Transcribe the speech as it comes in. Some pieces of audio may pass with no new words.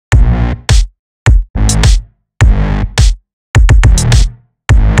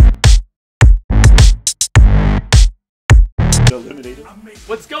eliminated.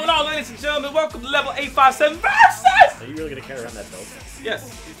 What's going on, ladies and gentlemen? Welcome to Level 857 versus! Are you really gonna carry around that belt?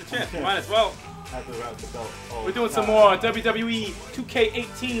 Yes, he's the champ. Might as well. After around the belt. Oh, We're doing some more WWE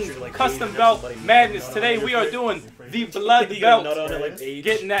 2K18 custom belt madness. Today we are doing the blood belt.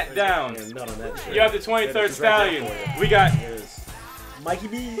 Getting that down. You have the 23rd Stallion. We got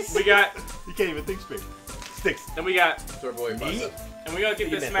MikeyBeez. We got. You can't even think straight. Stikz. And we got Boy, me. And we're gonna get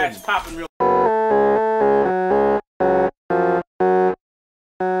this match popping real.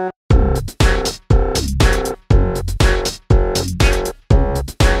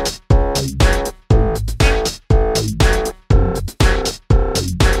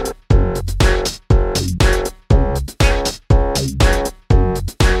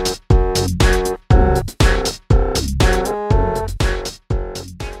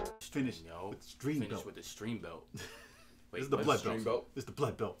 Finish With the stream belt. Wait, this is the blood belt. This is the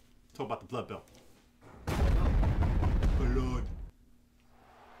blood belt. Talk about the blood belt. Oh Lord.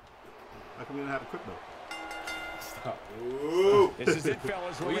 How come we don't have a quick belt? Stop. Ooh. This is it,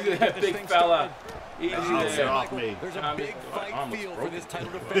 fellas. We're Easy ready to that get big this thing fella. started. Easy Get there. off me. There's a big fight field for this title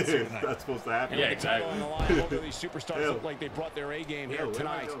defense here tonight. That's supposed to happen. Yeah, exactly. On the line, both of these superstars look like they brought their A game here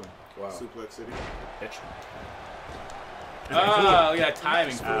tonight. Wow. Suplex City. Bitch. Oh, look at that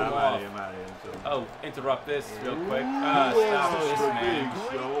timing. Threw him off. I'm out of here. Oh, interrupt this real quick. Stop this, man.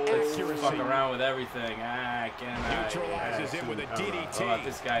 Let's fuck around with everything. Get him out of here. Neutralizes it with a DDT. What about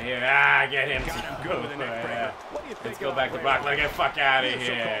this guy here? Get him. Got him good with a neck breaker. What do you think Let's go back to Brock. Let's get the fuck out of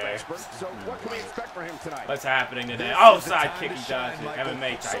here. So what can we expect from him tonight? What's happening today? Oh, side kick, he dodged it.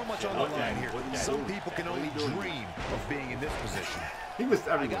 MMA type. So much on the line here. Some people can only dream of being in this position. He was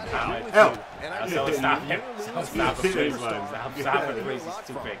everywhere. Help! So stop him. Stop him, please. Stop him, please. He's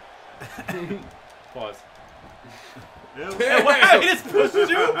too big. Pause. Hey, what happened? He just pushed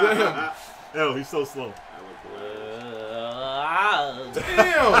you? Yo, he's so slow.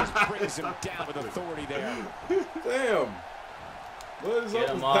 Damn! Brings him down with authority there. Damn! What is Get up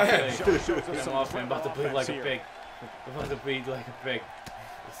him with off that? me. Get him off me. I'm about to bleed like a pig. I'm about to bleed like a pig.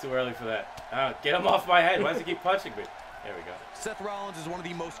 It's too early for that. Get him off my head. Why does he keep punching me? There we go. Seth Rollins is one of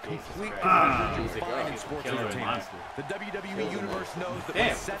the most complete Christ. individuals you find in sports entertainment. The WWE Universe knows that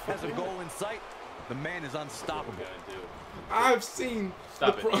when Seth has a goal in sight, the man is unstoppable. I've seen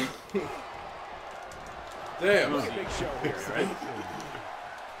Stop the it. Damn. Big show here, right?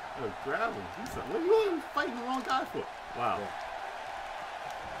 Yo, grab him. What are you even fighting the wrong guy for? Wow.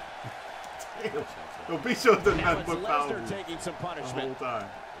 Damn. Yo, Big Show doesn't have but power taking some the whole punishment. time.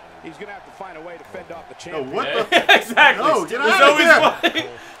 He's going to have to find a way to fend off the Yo, champion. what the? Exactly. No, get out of here.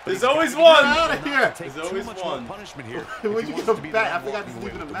 There's always Get one. out of here. Take There's always too much one. more punishment here. When you come back, I forgot to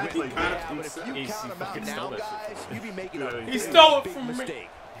leave in a match like that. But if you count him out now, guys, you be making a He stole it big from me. mistake.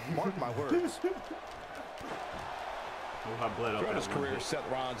 Mark my words. Throughout his career, Seth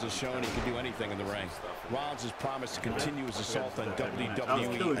Rollins has shown he can do anything in the ring. Rollins has promised to continue his assault on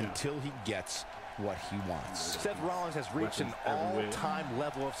WWE until he gets what he wants. Seth Rollins has reached an all-time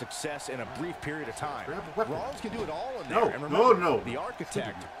level of success in a brief period of time. Rollins can do it all in there. And remember, the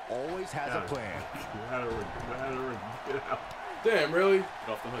architect always has a plan. Get out. Damn, really? Get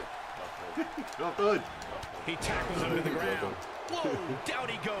off the hood. Get off the hood. He tackles him to the ground. Whoa, down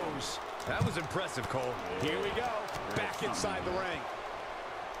he goes. That was impressive, Cole. Here we go. Back inside the ring.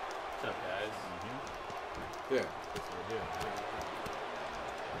 What's up, guys? Yeah.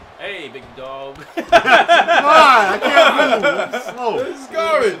 Hey, big dog. Come on, I can't move. I'm slow. This is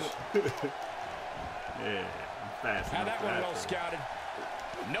garbage. Yeah, I'm fast. Had that one well scouted.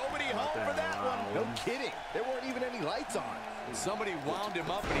 Nobody home for that one. No kidding. There weren't even any lights on. Somebody wound him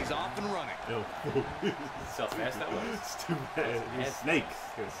up and he's off and running. Yo, So fast that was. it's too bad. It's snakes.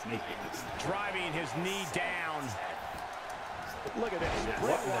 It's snake. Driving his knee down. Look at this.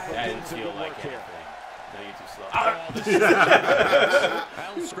 That didn't feel like anything. No, you're too slow.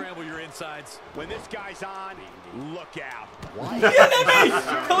 That'll scramble your insides. When this guy's on, look out. Enemy!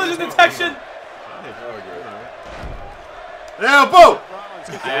 Collision detection! Yeah, boom!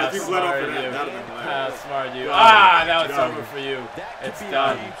 I outsmarted you. I outsmarted you. That was over for you. It's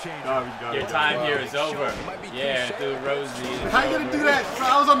done. Your time here is over. Yeah, dude, Rosie. How you gonna do that?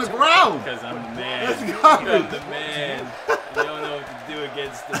 I was on the ground. Because I'm the man. That's garbage. I'm the man. You don't know what to do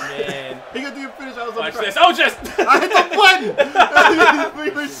against the man. He gonna do your finish. I was on Watch the ground. this. Oh, just! I hit the button. We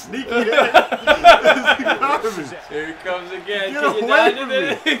were sneaky. This is garbage. Here it comes again. Get Can you away dodge from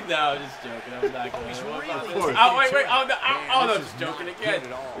it? me. No, I'm just joking. I'm not going to. What about this? course. Oh, wait. Oh, no. Oh, no. Just joking again.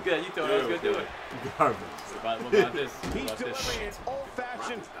 Look at that. You thought I was going to do it. Garbage. What about this? He's What about this? delivering an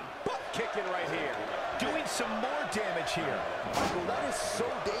old-fashioned butt kicking right here. Doing some more damage here. Michael, that is so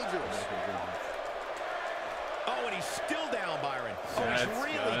dangerous. Oh, Oh, and he's still down, Byron. Oh, he's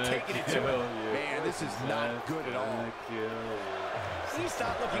really taking it to him. Man, this is not good at all. He's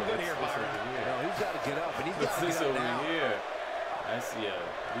not looking good here, Byron. No, he's got to get up, and he's got to get up now. Over here? I see a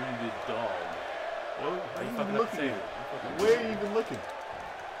wounded dog. Well, Are you even fucking looking? Where are you even looking?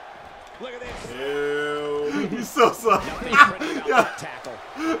 Look at this. Ew. He's so slow. Tackle.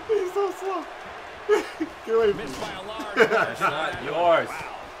 He's so slow. Get away from me. Missed by a large. That's not yours. Wow.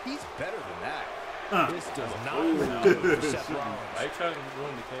 He's better than that. This does not Ooh. for Seth Rollins. Why are you trying to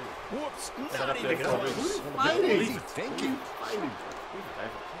ruin the table? Whoops. Set up there for Who's us. fighting? Thinking. Fighting.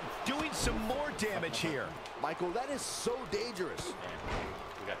 Doing some more damage here. Michael, that is so dangerous.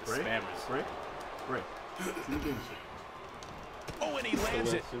 We got the Break? spammers. Break. Oh, and he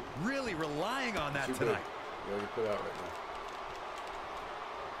lands it. Really relying on that tonight. Yeah, you put out right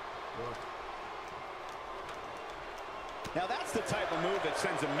Now that's the type of move that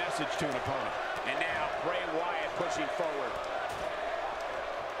sends a message to an opponent. And now Bray Wyatt pushing forward.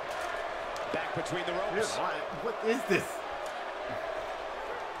 Back between the ropes. What is this?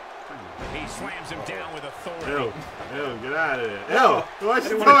 He slams him down with authority. Ew, get out of there. Ew, why'd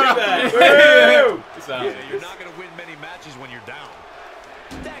you throw it do up? that. You're not going to win many matches when you're down.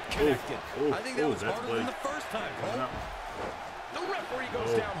 That connected. Ooh, I think that was that's harder than the first time, Cole. The referee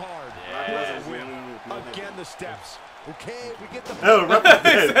goes down hard. Yeah. Again, the steps. Okay, we get the... Oh, ref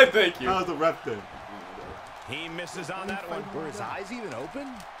is dead. Thank you. How's the ref then? He misses on that one. Were his eyes even open?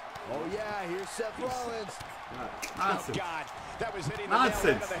 Oh, yeah, here's Seth Rollins. Nonsense. Oh, God. That was hitting the Nonsense.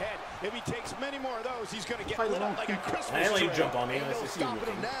 nail right on the head. If he takes many more of those, he's going to get Fight lit along. up like a Christmas I didn't let tree. you jump on me. Ain't That's no just you.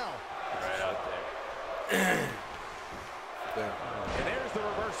 stopping him now. Right out there. And there's the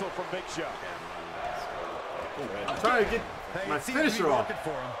reversal from Big Show. I'm trying to get my it seems to be finisher off. working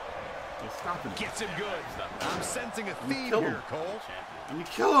for him. You're stopping it. Gets him good. I'm sensing a theme kill him. here, Cole. And you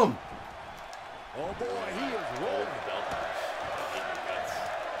kill him. Oh, boy, he is rolling.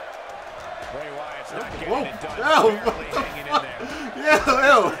 Bray Wyatt's not getting Whoa. it done. Ow, Barely what the hanging in there.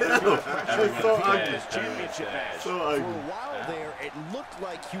 Ew. That's so ugly. This championship match. So For ugly. a while there, it looked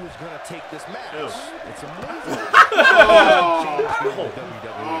like he was going to take this match. Ew. It's amazing.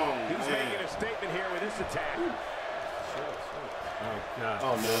 He's making a statement here with this attack. Oh, God.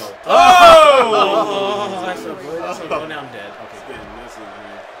 Oh, no. Oh! Oh, that's so good. That's so good. Oh, now I'm dead. Okay.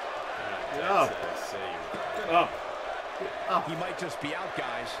 Get up. Get up. He might just be out,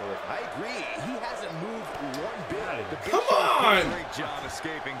 guys. I agree. He hasn't moved one bit. The Big Come Show on! did a great job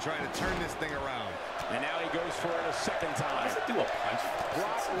escaping, trying to turn this thing around. And now he goes for it a second time. Do a punch.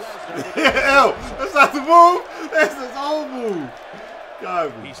 Brock Lesnar. Ew. That's not the move. That's his old move. God.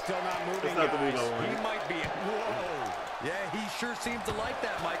 He's still not moving, That's not the move I guys. wanted. He might be. Whoa. Yeah, he sure seems to like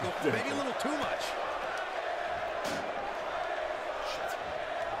that, Michael. Maybe a little too much.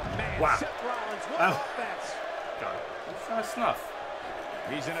 Man, Wow. Seth Rollins, what Ow. offense. It's not snuff.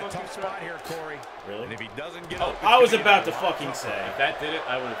 He's in a tough spot here, Corey. Really? And if he doesn't get Oh, up, I was about to fucking say. If that did it,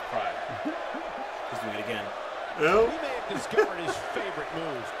 I would have cried. He's doing it again. Ew. he may have discovered his favorite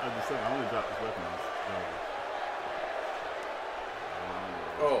move. I'm just saying, I'm going to drop this weapon.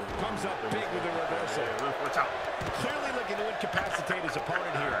 Oh. Comes up big with a reversal. Watch out. Clearly looking to incapacitate his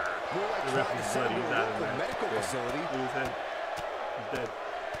opponent here. More like The trying ref to is send bloody. him He's to a out of local there. medical facility. He's dead. He's dead.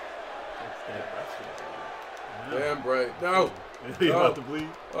 That's dead. Damn, Bray. No. You're about to bleed.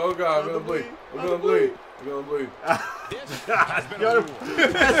 Oh, God, I'm going to bleed. I'm going to bleed. I'm going to bleed. This has been a You're rule.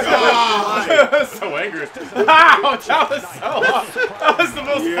 So angry. Ouch! That was so That was the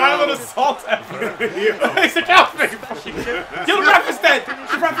most violent assault ever. He's a cowfish. Kill the ref is dead.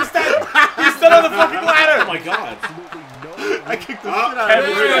 The ref is dead. He's still on the fucking ladder. Oh my god. I kicked the shit out of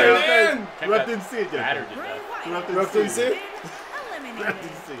him. Man. The ref didn't see it yet. Ladder did that. The ref didn't see it. Eliminated. The ref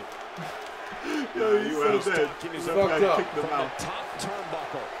didn't see it. Yo, he's so dead. He's Some fucked guy up. kicked him From the out. top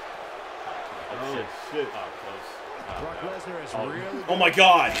turnbuckle. Oh, shit. Oh, close. Brock Lesnar has really Oh my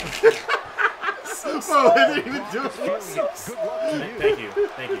god. Oh, I didn't even do it. good luck to you. Thank you.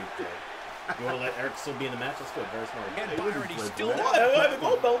 Thank you. You want to let Eric still be in the match? Let's go. Very smart. And Byron, he's still What? I have a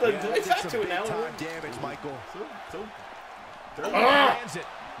gold belt. Yeah, It's did back some to it now. big-time damage, Michael. lands it.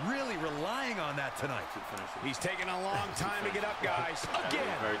 Really relying on that tonight. He's taking a long time to get up, guys. Again.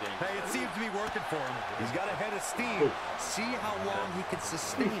 Very dangerous. Hey, it seems to be working for him. He's got a head of steam. See how long he can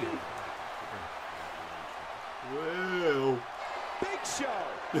sustain it. Well, Big Show.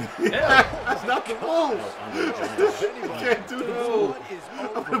 that's not the move. You can't do the This move. one is I'm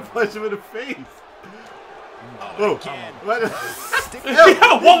over. gonna punch him in the face. Oh, again. What?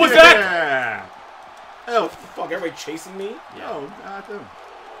 What was that? Yeah. Ew. Fuck, everybody chasing me? No, not them.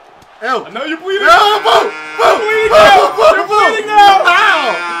 Ew. Now you're bleeding. No, move! Move! You're bleeding now. You're bleeding now.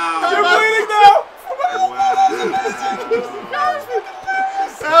 Ow! You're bleeding now.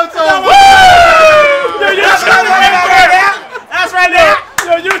 That's Yo, you're chilling right there. That's right there.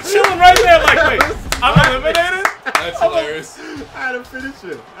 Yo, you're chilling right there. Like, wait, I'm eliminated? That's hilarious. I had to finish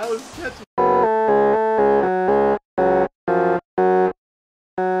it. I was catching.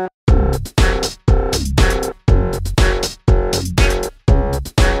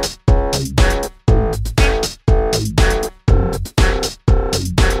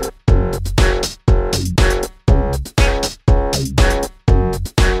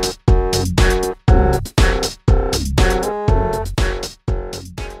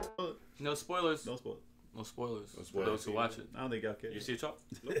 No spoilers. No spoilers. No spoilers. For those who watch it. I don't think y'all care. You see Choc?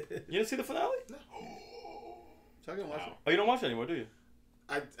 Nope. You didn't see the finale? No. Choc didn't watch it. Oh, you don't watch it anymore, do you?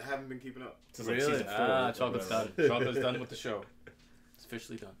 I haven't been keeping up. Since like season 4. Choc's done. Choc's done with the show. It's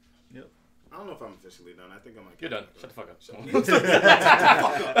officially done. Yep. I don't know if I'm officially done. I think I might. You're done. Shut the fuck up.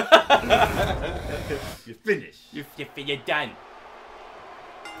 You're finished. You're done.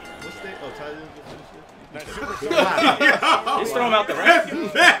 What's that? Oh, Tyler just finished it? Just throw him out the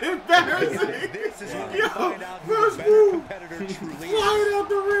ring. That embarrassing. This is when Yo, you find out who first the better move. competitor truly Flying is. out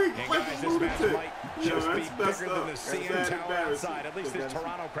the ring And like guys, a this match lunatic. might Yo, just be that's messed bigger than up. the That's CN that Tower embarrassing. outside. At least this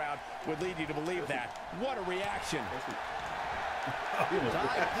Toronto crowd would lead you to believe that. What a reaction.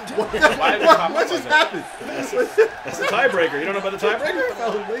 What just happened? That's a tiebreaker. You don't know about the tiebreaker?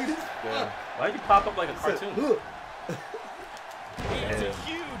 Why did you pop up like a cartoon? It's a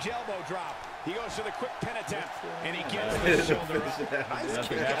huge elbow drop. He goes for the quick pin attempt, and he gets his shoulder up. Nice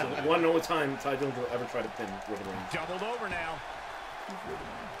kick out. One and only time Ty Dillinger will ever try to pin Ribbon Reigns. Doubled over now.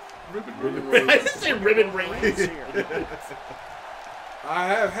 I just say Ribbon Reigns. I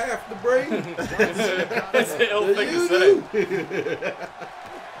have half the brain. That's an ill thing to say.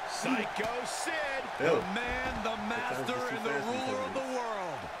 Psycho Sid, the man, the master, and the ruler of the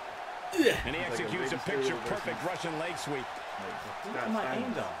world. And he executes a picture-perfect Russian leg sweep. What am I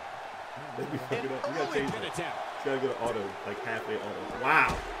aimed on? You gotta Early change pin that. attempt. You gotta go to auto, like halfway auto.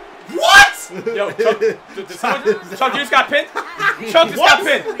 Wow. What? Yo, Choc just got pinned? Choc just got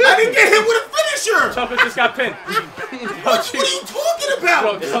pinned. I didn't get hit with a finisher. Choc just got pinned. What are you talking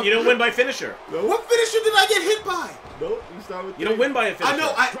about? Bro, you don't win by finisher. What finisher did I get hit by? Nope, you start with You don't win by a finisher. I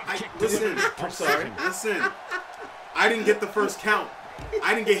know. Listen. I'm sorry. Listen. I didn't get the first count.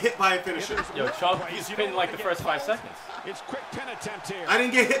 I didn't get hit by a finisher. Yo, Choc, he's pinned like the first 5 seconds. It's quick pin attempt here. I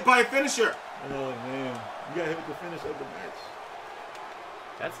didn't get hit by a finisher. Oh, man. You got hit with the finish of the match.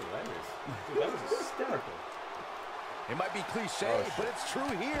 That's hilarious. Dude, that was hysterical. It might be cliche, but it's true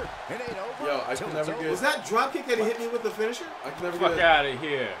here. It ain't over. Yo, I till can it's never over. get. Was that drop kick that he hit me with the finisher? I can never Fuck get out of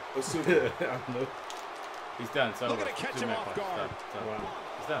here. a super. He's done. So Looking to catch him off guard. Wow.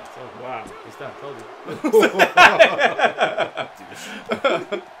 He's done. It's over. Wow. He's done. Told you.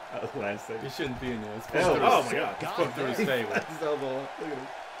 That was last second. You shouldn't be in there. It's Oh, through oh his- my God. It's put through his table. His elbow. Look at him.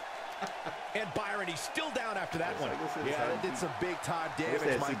 And Byron, he's still down after that one. Yeah, Yeah, that did some big-time I wish they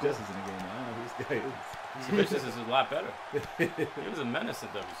damage, had Michael. suggestions in the game. I don't know who this guy is. Vicious is a lot better. He was a menace in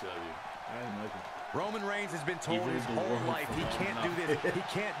WCW. I didn't like him. Roman Reigns has been told He his ruled the whole world life he for can't long do this, he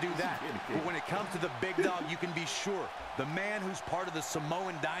can't do that. kidding. But when it comes to the big dog, you can be sure the man who's part of the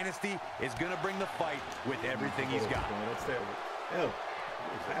Samoan dynasty is going to bring the fight with everything he's got. That's terrible. Hell.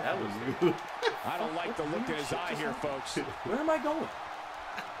 That was you. I don't like the look in his eye here, folks. Where am I going?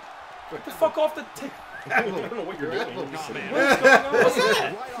 Get the fuck off the table. I don't know what you're doing. Oh, man. What's going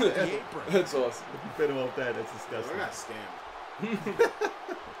on? Right off the apron. That's awesome. You fit him off that. That's disgusting. I got scammed.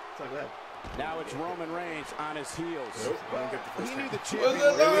 Talk that. Now it's Roman Reigns on his heels. Nope, I don't get the first He knew count. the champion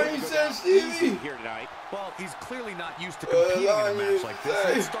What's that line would you go said, down Stevie? easy here tonight. Well, he's clearly not used to competing in a match like this. So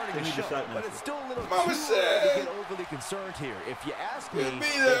it's starting to They need to show. shot But master. it's still a little Mama too early to said. get overly concerned here. If you ask me, It'd be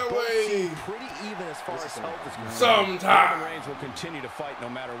they that both way. seem pretty even as far as health is concerned. Sometime. Roman Reigns will continue to fight no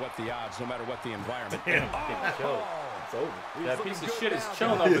matter what the odds, no matter what the environment. Damn, getting killed. It's over. That piece of shit is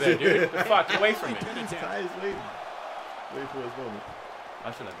chilling over there, dude. Get the fuck away from me. Ty is waiting. Wait for his moment. I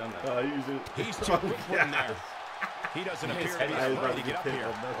shouldn't have done that. I usually. He's too quick for him there. He doesn't appear to be I was ready about to get up here.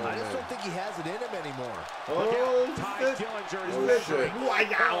 I just don't think he has it in him anymore. Oh, Ty Dillinger is Oh, measuring. shit.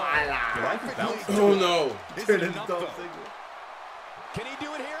 Oh, no. This Turn is his enough, dog though. signal. Can he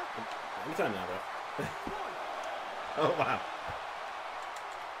do it here? Anytime now, bro. Oh, wow.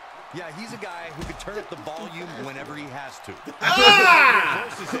 Yeah, he's a guy who can turn up the volume whenever he has to.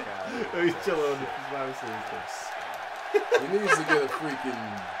 He's chilling on the survivor series. He needs to get a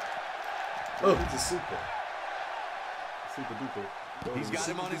freaking. Oh, it's a super. Super duper. He's got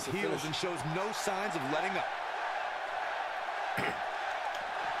him on his heels and shows no signs of letting up.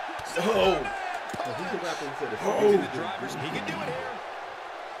 Oh! Who's the rapper who said it? He's in the driver's. He can do it here.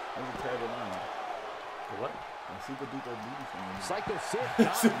 That was a terrible line. What? Super duper duty thing. Psycho Sid.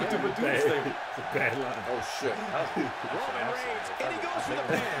 Super duper duty thing. It's a bad line. Oh shit. Roman Reigns, and he goes for the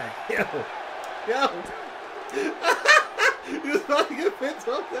pin. Yo. You was about to get pinned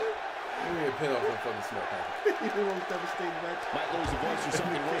off there? Give me a pin off that fucking smart package. You didn't want to devastating match. Might lose the voice or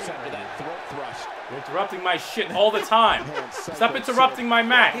something worse after that throat thrust. You're interrupting my shit all the time. Stop interrupting my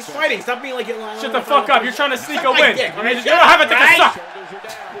match. He's fighting. Stop being like... Shut the fuck up. You're trying to sneak a win. dick, You don't have a dick to suck. Shoulders are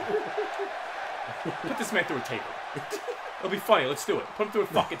down. Put this man through a table. It'll be funny. Let's do it. Put him through a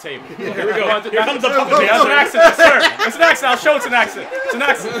fucking table. Here we go. Here comes the fucking Okay, that's an accent, yes, sir. That's an accent. I'll show it's an accent. It's an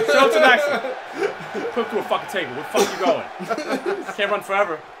accent. Show it's an accent. Put him through a fucking table. Where the fuck you going? Can't run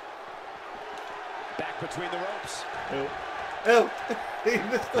forever. Back between the ropes. Ew.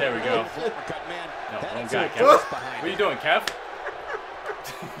 There we go. Uppercut, man. No, That wrong is guy, a Kev. force What behind are you it. doing, Kev?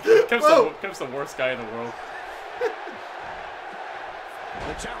 Kev's the worst guy in the world.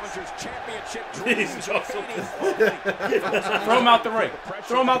 The challenger's championship He's dreams just- are fading. Throw him out the ring.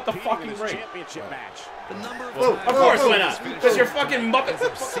 Throw him out the fucking ring. Championship match. Of course, why not? Because you're fucking Muppet.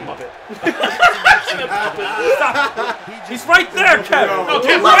 Fucking Muppet. He's right there, Kev. No,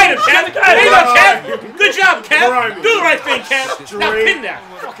 Kev, fight him, Kev. There you go, Kev. Good job, Kev. Do the right thing, Kev. Now pin that.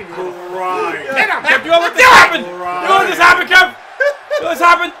 Fucking Grind. pin him, Kev, you want to let this happen? You want to let this happen, Kev? You let this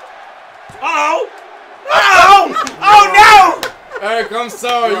happen? Uh-oh. Uh-oh. Oh, no. Eric, I'm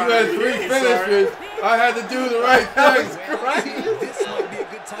sorry. You had 3 finishers. I had to do the right thing. This might be a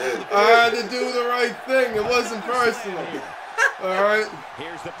good time for the I had to do the right thing. It wasn't personal. All right.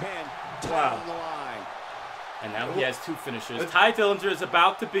 Here's the pin. Wow. On the line. And now he has 2 finishers. Ty Dillinger is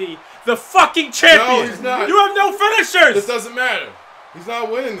about to be the fucking champion. No, he's not. You have no This finishers. doesing matter. He's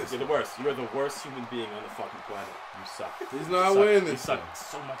not winning this. You're the worst. You are the worst human being on the fucking planet. You suck. He's not You suck. winning You this. suck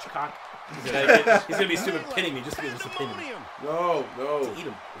so much cock. He's gonna be stupid pinning me just to be able to pin me. No, no. Eat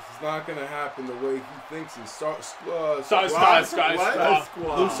him. This is not gonna happen the way he thinks. It's Squad. Luke Skywalker.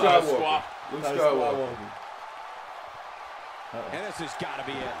 Luke Skywalker. And this has got to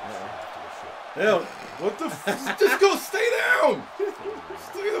be it. Ew. What the f? Just go stay down.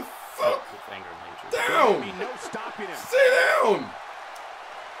 Stay the fuck Anger and hatred. There'll be down. no stopping him. Stay down.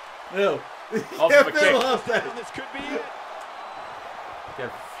 Ew. Also the Phil kick. loves that. This could be it. Kev,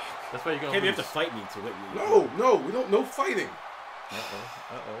 that's why you're going Kev, to you have to fight me to win. No, we don't. No fighting.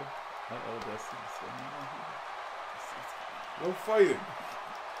 No fighting.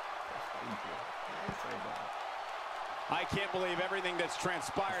 I can't believe everything that's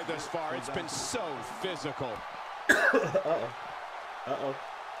transpired thus far. It's been so physical. the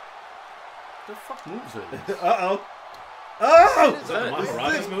fuck moves are these? Uh-oh. Oh! Is that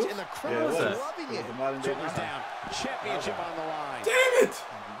Maharaja's move? And the crowd Yeah, it is was. loving it. The modern day Shoulders down. Championship on the line. Damn it.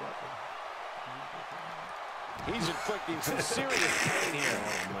 He's inflicting some serious pain here.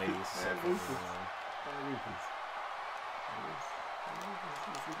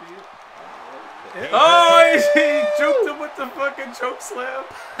 Oh, he juked him with the fucking choke slam.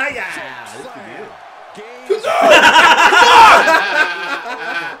 Hiya! Gaze.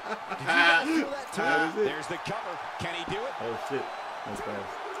 There's the cover. Can he do it? Oh shit. That's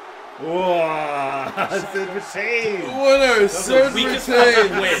fast. Whoa! Sid Machine! Winner, Sid Weakest Machine.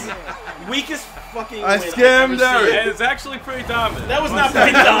 fucking win. Weakest fucking I win. scammed I've ever seen. And it's actually pretty dominant. That was not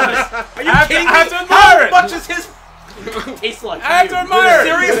pretty dominant. Are you kidding me? I have to admire it. How much is his taste like? I have to admire it.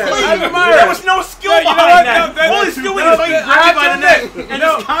 Seriously? I have to admire There it. was no skill Yeah, you know behind what? that. No, All that's he's too doing is bad. being I have grabbed by to the neck admit. and No.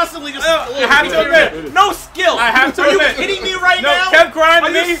 just constantly just. I have to admit. No skill. I have to Are you admit. kidding me right No, now? Kev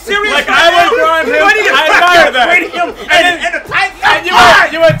grinded Are you me serious like right I would now? grind him. Why do you I admire that. Him and a tight And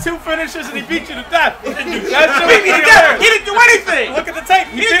you had 2 finishers and he beat you to death. That's beat me to death. He didn't do anything. Look at the tape.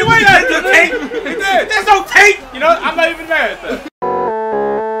 He didn't do anything. He did. There's no tape. You know what? I'm not even mad at that.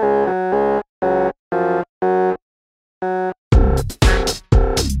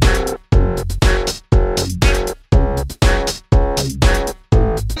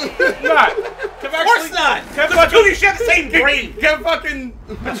 Not. Of course not. The two of you share the same brain. Kev fucking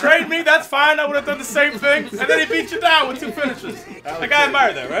betrayed me. That's fine. I would have done the same thing. And then he beat you down with 2 finishes. I gotta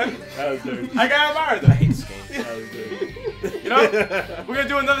admire that, right? That was dirty. I gotta admire that. That was dirty. You know, we're gonna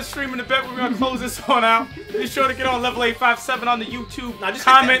do another stream in a bit. We're gonna close this one out. Be sure to get on Level 857 on the YouTube. No, just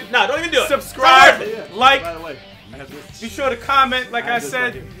comment. No, don't even do it. Subscribe. Yeah. Like. By the way, I have this. Be sure to comment. Like I this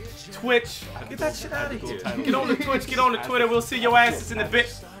right said. here. Twitch. Get that shit out of here. Get on the Twitch. Get on the Twitter. We'll see your asses in a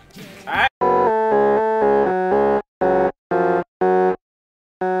bit.